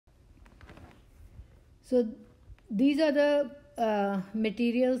So these are the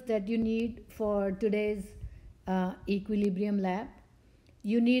materials that you need for today's equilibrium lab.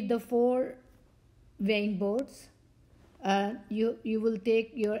 You need the 4 weighing boards. You will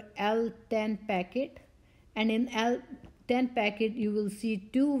take your L10 packet, and in L10 packet you will see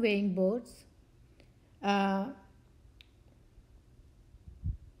 2 weighing boards.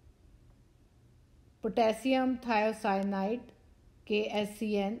 Potassium thiocyanate,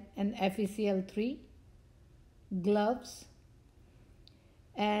 KSCN, and FeCl3, gloves.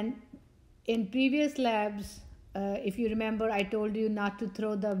 And in previous labs, if you remember, I told you not to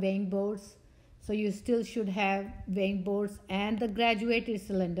throw the weighing boards, so you still should have weighing boards and the graduated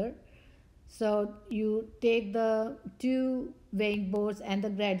cylinder. So you take the 2 weighing boards and the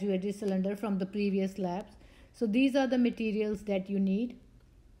graduated cylinder from the previous labs. So these are the materials that you need.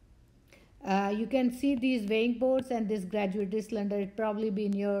 You can see these weighing boards and this graduated cylinder. It probably be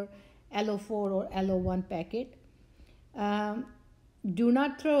in your LO4 or LO1 packet. Do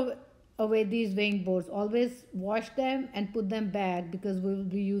not throw away these weighing boards. Always wash them and put them back, because we will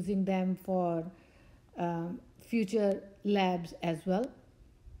be using them for future labs as well.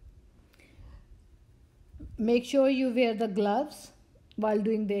 Make sure you wear the gloves while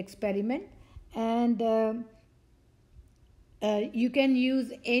doing the experiment, and you can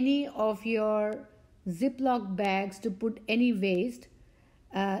use any of your Ziploc bags to put any waste.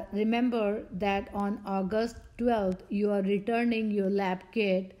 Remember that on August 12th you are returning your lab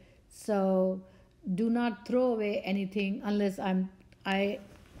kit, so do not throw away anything unless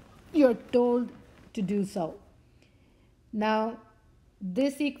you're told to do so. Now,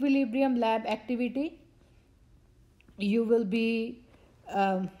 this equilibrium lab activity, you will be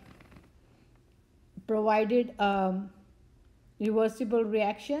provided reversible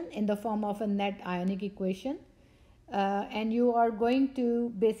reaction in the form of a net ionic equation, and you are going to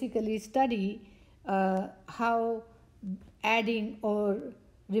basically study how adding or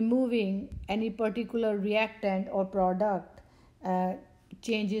removing any particular reactant or product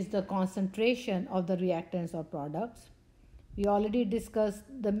changes the concentration of the reactants or products. We already discussed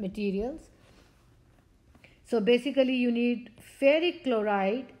the materials. So basically you need ferric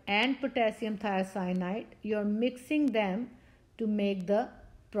chloride and potassium thiocyanate. You're mixing them to make the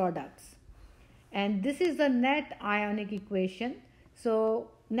products, and this is the net ionic equation. So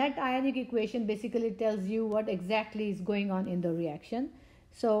net ionic equation basically tells you what exactly is going on in the reaction.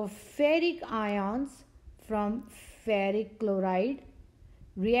 So ferric ions from ferric chloride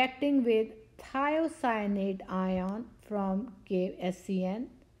reacting with thiocyanate ion from KSCN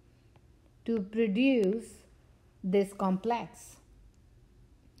to produce this complex.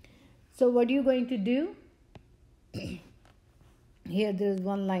 So what are you going to do? Here there is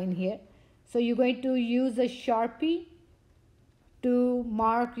one line here. So you're going to use a Sharpie to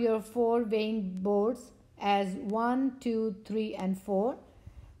mark your 4 weighing boards as 1, 2, 3, and 4.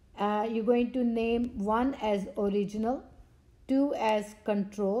 You're going to name 1 as original, 2 as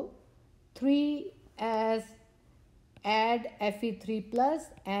control, 3 as add Fe3 plus,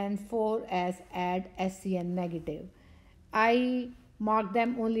 and 4 as add SCN negative. I mark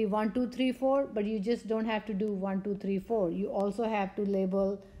them only 1, 2, 3, 4, but you just don't have to do 1, 2, 3, 4. You also have to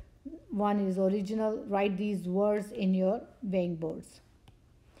label 1 is original. Write these words in your weighing boards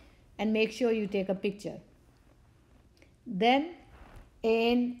and make sure you take a picture. Then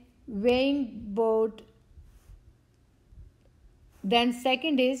in weighing board, then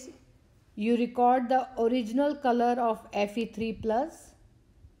second is you record the original color of Fe3 plus,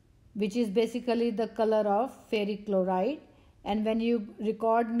 which is basically the color of ferric chloride. And when you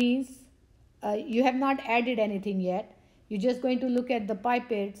record means you have not added anything yet. You're just going to look at the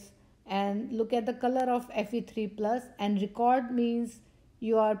pipettes and look at the color of Fe3 plus, and record means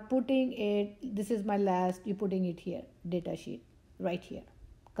you are putting it, this is my last, you're putting it here, data sheet, right here,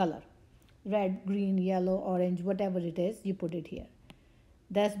 color, red, green, yellow, orange, whatever it is, you put it here.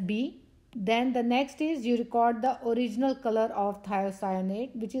 That's B. Then the next is you record the original color of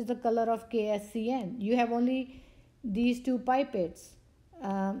thiocyanate, which is the color of KSCN. You have only these 2 pipettes.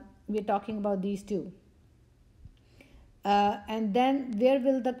 We're talking about these 2. And then where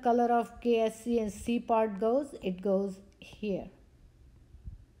will the color of KSC and C part goes? It goes here.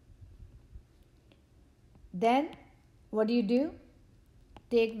 Then what do?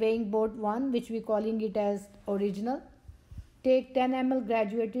 Take weighing board 1, which we're calling it as original. Take 10 ml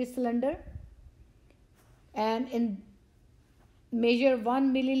graduated cylinder and measure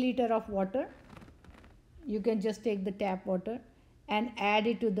 1 milliliter of water. You can just take the tap water and add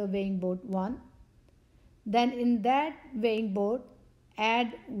it to the weighing board 1. Then in that weighing board,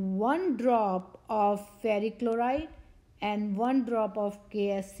 add 1 drop of ferric chloride and 1 drop of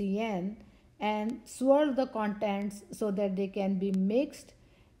KSCN, and swirl the contents so that they can be mixed.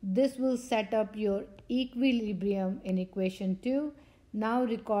 This will set up your equilibrium in equation 2. Now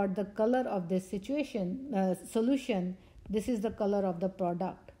record the color of this solution. This is the color of the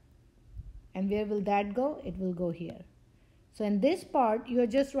product. And where will that go? It will go here. So in this part, you are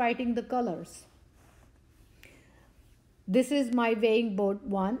just writing the colors. This is my weighing board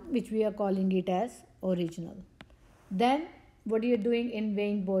 1, which we are calling it as original. Then what you are doing in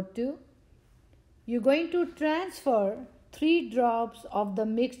weighing board 2? You're going to transfer 3 drops of the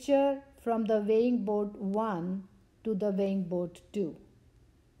mixture from the weighing board 1 to the weighing board 2.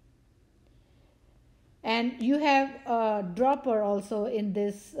 And you have a dropper also in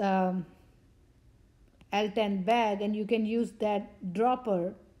this L10 bag, and you can use that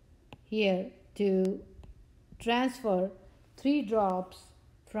dropper here to transfer 3 drops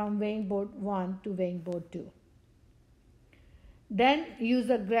from weighing board 1 to weighing board 2. Then use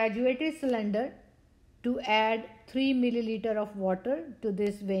a graduated cylinder to add 3 milliliter of water to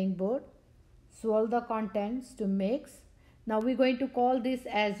this weighing board. Swirl the contents to mix. Now we're going to call this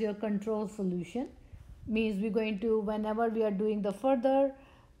as your control solution. Means we're going to, whenever we are doing the further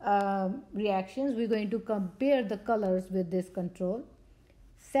reactions, we're going to compare the colors with this control.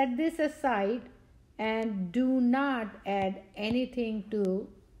 Set this aside and do not add anything to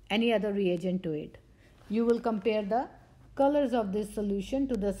any other reagent to it. You will compare the colors of this solution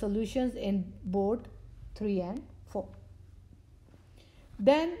to the solutions in board 3 and 4.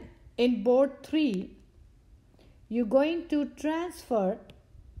 Then in board 3, you're going to transfer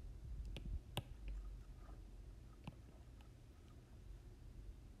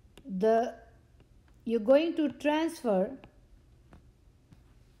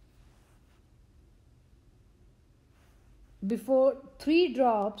before 3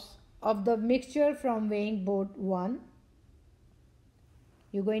 drops of the mixture from weighing board 1.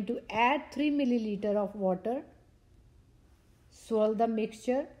 You're going to add 3 milliliter of water, swirl the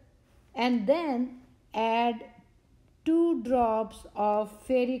mixture, and then add 2 drops of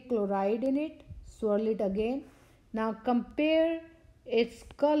ferric chloride in it, swirl it again. Now compare its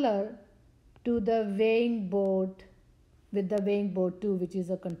color to the weighing board with the weighing board 2, which is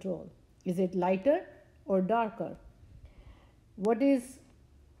a control. Is it lighter or darker? What is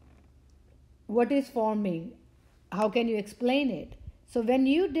forming? How can you explain it? So when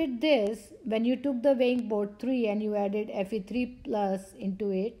you did this, when you took the weighing board 3 and you added Fe3 plus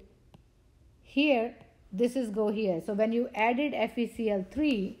into it, here, this is go here. So when you added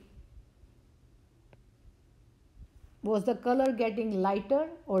FeCl3, was the color getting lighter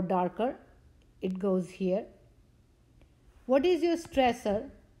or darker? It goes here. What is your stressor?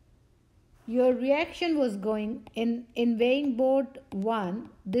 Your reaction was going in weighing board 1.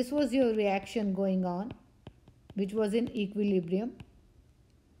 This was your reaction going on, which was in equilibrium.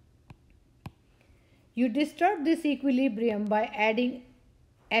 You disturb this equilibrium by adding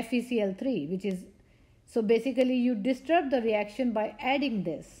FeCl3, which is, so basically you disturb the reaction by adding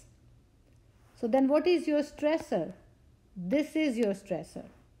this. So then what is your stressor? This is your stressor.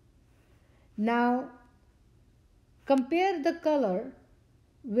 Now compare the color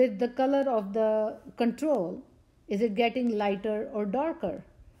with the color of the control. Is it getting lighter or darker?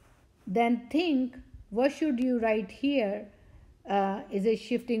 Then think, what should you write here? Is it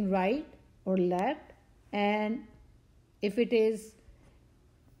shifting right or left? And if it is,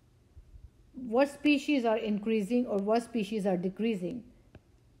 what species are increasing or what species are decreasing?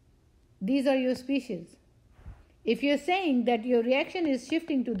 These are your species. If you're saying that your reaction is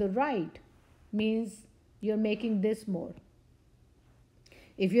shifting to the right, means you're making this more.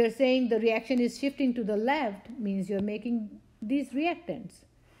 If you're saying the reaction is shifting to the left, means you're making these reactants.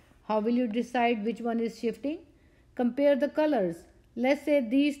 How will you decide which one is shifting? Compare the colors. Let's say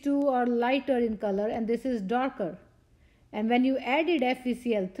these two are lighter in color and this is darker. And when you added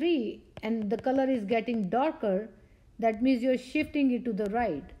FeCl3 and the color is getting darker, that means you're shifting it to the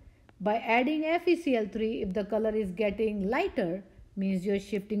right. By adding FeCl3, if the color is getting lighter, means you're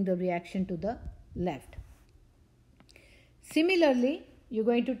shifting the reaction to the left. Similarly, you're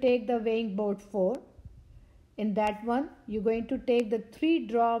going to take the weighing board 4. In that one, you're going to take the 3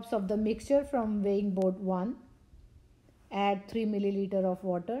 drops of the mixture from weighing board 1, add 3 milliliter of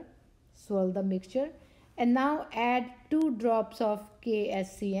water, swirl the mixture, and now add 2 drops of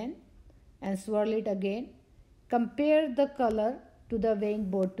KSCN and swirl it again. Compare the color to the weighing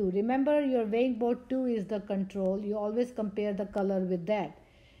board 2. Remember, your weighing board 2 is the control. You always compare the color with that.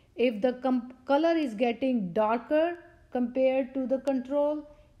 If the color is getting darker compared to the control,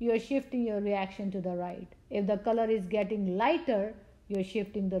 you are shifting your reaction to the right. If the color is getting lighter, you are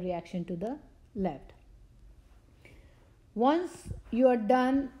shifting the reaction to the left. Once you are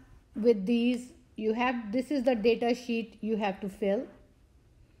done with these. You have, this is the data sheet you have to fill.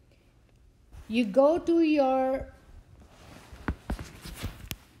 You go to your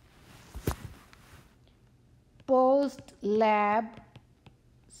post lab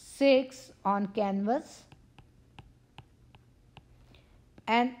 6 on Canvas,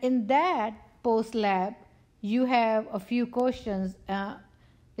 and in that post lab you have a few questions.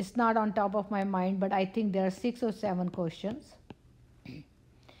 It's not on top of my mind, but I think there are 6 or 7 questions.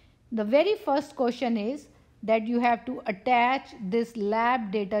 The very first question is that you have to attach this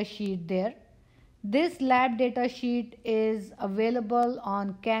lab data sheet there. This lab data sheet is available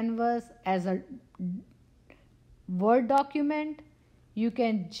on Canvas as a Word document. You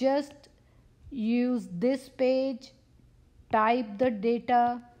can just use this page, type the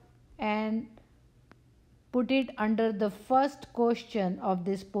data, and put it under the first question of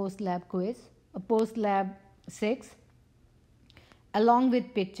this post-lab quiz, post-lab 6, along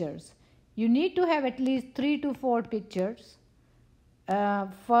with pictures. You need to have at least 3 to 4 pictures.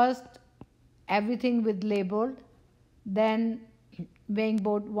 First, everything with labeled, then weighing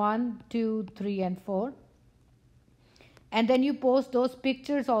board 1, 2, 3, and 4. And then you post those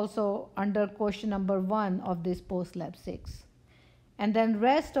pictures also under question number 1 of this post-lab 6. And then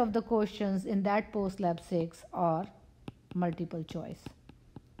rest of the questions in that post-lab 6 are multiple choice.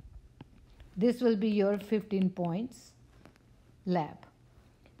 This will be your 15 points lab.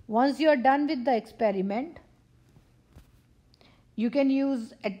 Once you are done with the experiment, you can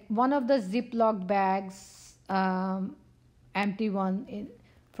use one of the Ziploc bags, empty one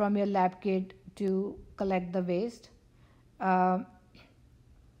from your lab kit to collect the waste.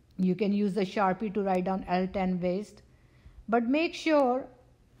 You can use the Sharpie to write down L10 waste. But make sure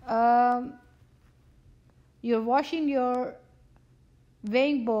you're washing your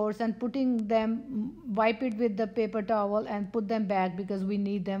weighing boards and putting them, wipe it with the paper towel and put them back, because we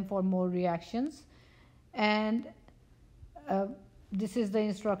need them for more reactions. And this is the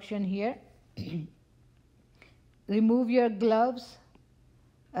instruction here. Remove your gloves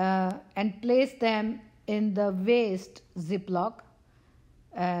and place them in the waste Ziploc.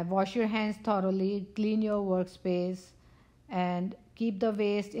 Wash your hands thoroughly, clean your workspace, and keep the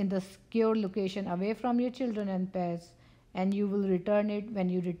waste in the secure location away from your children and pets, and you will return it when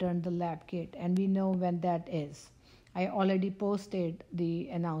you return the lab kit, and we know when that is. I already posted the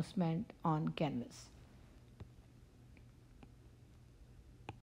announcement on Canvas.